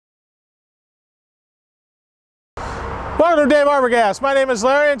Welcome to Dave Arbogast. My name is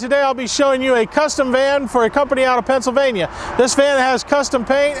Larry, and today I'll be showing you a custom van for a company out of Pennsylvania. This van has custom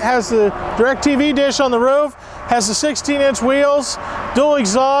paint, has the DirecTV dish on the roof, has the 16-inch wheels, dual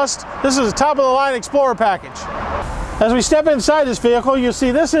exhaust. This is a top-of-the-line Explorer package. As we step inside this vehicle, you'll see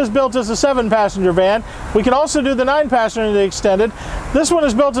this is built as a 7-passenger van. We can also do the 9-passenger the extended. This one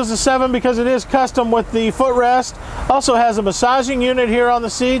is built as a 7 because it is custom with the footrest. Also has a massaging unit here on the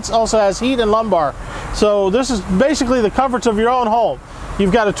seats. Also has heat and lumbar. So this is basically the comforts of your own home.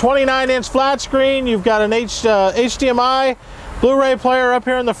 You've got a 29-inch flat screen. You've got an HDMI, Blu-ray player up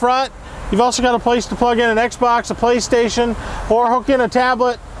here in the front. You've also got a place to plug in an Xbox, a PlayStation, or hook in a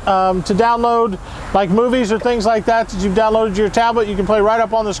tablet to download like movies or things like that you've downloaded to your tablet. You can play right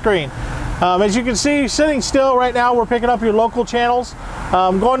up on the screen. As you can see, sitting still right now, we're picking up your local channels.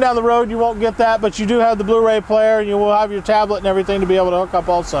 Going down the road, you won't get that, but you do have the Blu-ray player, and you will have your tablet and everything to be able to hook up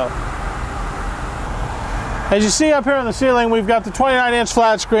also. As you see up here on the ceiling, we've got the 29-inch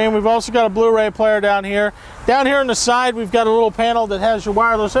flat screen. We've also got a Blu-ray player down here. Down here on the side, we've got a little panel that has your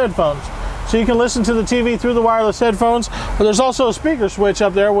wireless headphones. So you can listen to the TV through the wireless headphones, but there's also a speaker switch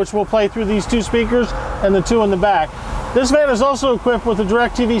up there which will play through these 2 speakers and the 2 in the back. This van is also equipped with a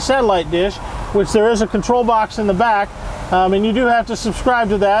DirecTV satellite dish, which there is a control box in the back, and you do have to subscribe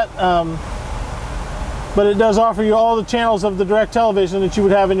to that, but it does offer you all the channels of the direct television that you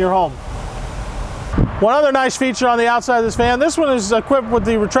would have in your home. One other nice feature on the outside of this van, this one is equipped with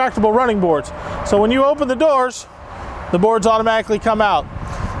the retractable running boards. So when you open the doors, the boards automatically come out.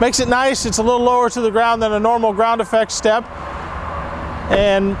 Makes it nice. It's a little lower to the ground than a normal ground effect step,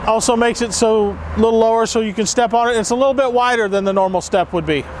 and also makes it so a little lower so you can step on it. It's a little bit wider than the normal step would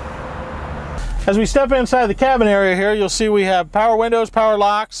be. As we step inside the cabin area here, you'll see we have power windows, power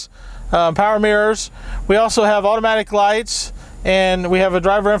locks, power mirrors. We also have automatic lights, and we have a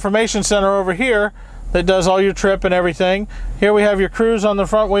driver information center over here that does all your trip and everything. Here we have your cruise on the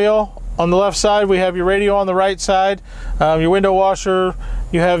front wheel. On the left side, we have your radio on the right side, your window washer.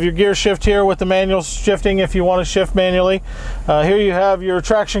 You have your gear shift here with the manual shifting if you want to shift manually. Here you have your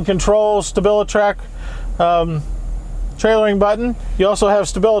traction control, StabiliTrak trailering button. You also have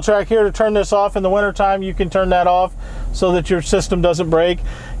StabiliTrak here to turn this off in the wintertime. You can turn that off so that your system doesn't break.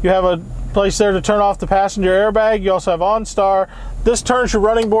 You have a place there to turn off the passenger airbag. You also have OnStar. This turns your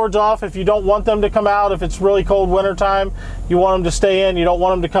running boards off if you don't want them to come out. If it's really cold wintertime, you want them to stay in, you don't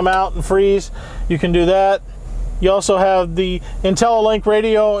want them to come out and freeze, you can do that. You also have the IntelliLink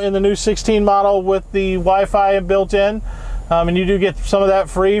radio in the new 16 model with the Wi-Fi built in, and you do get some of that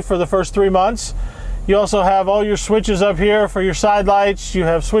free for the first 3 months. You also have all your switches up here for your side lights. You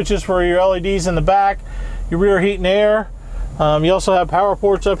have switches for your LEDs in the back, your rear heat and air. You also have power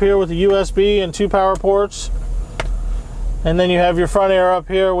ports up here with the USB and 2 power ports. And then you have your front air up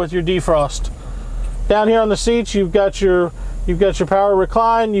here with your defrost. Down here on the seats, you've got your power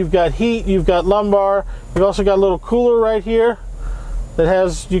recline, you've got heat, you've got lumbar. You've also got a little cooler right here that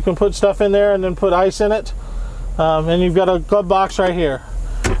has, you can put stuff in there and then put ice in it. And you've got a glove box right here.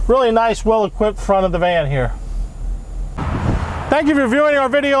 Really nice, well-equipped front of the van here. Thank you for viewing our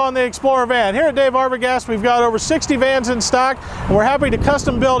video on the Explorer van. Here at Dave Arbogast, we've got over 60 vans in stock, and we're happy to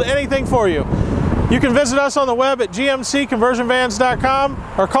custom build anything for you. You can visit us on the web at gmcconversionvans.com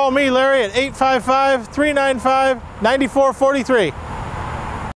or call me, Larry, at 855-395-9443.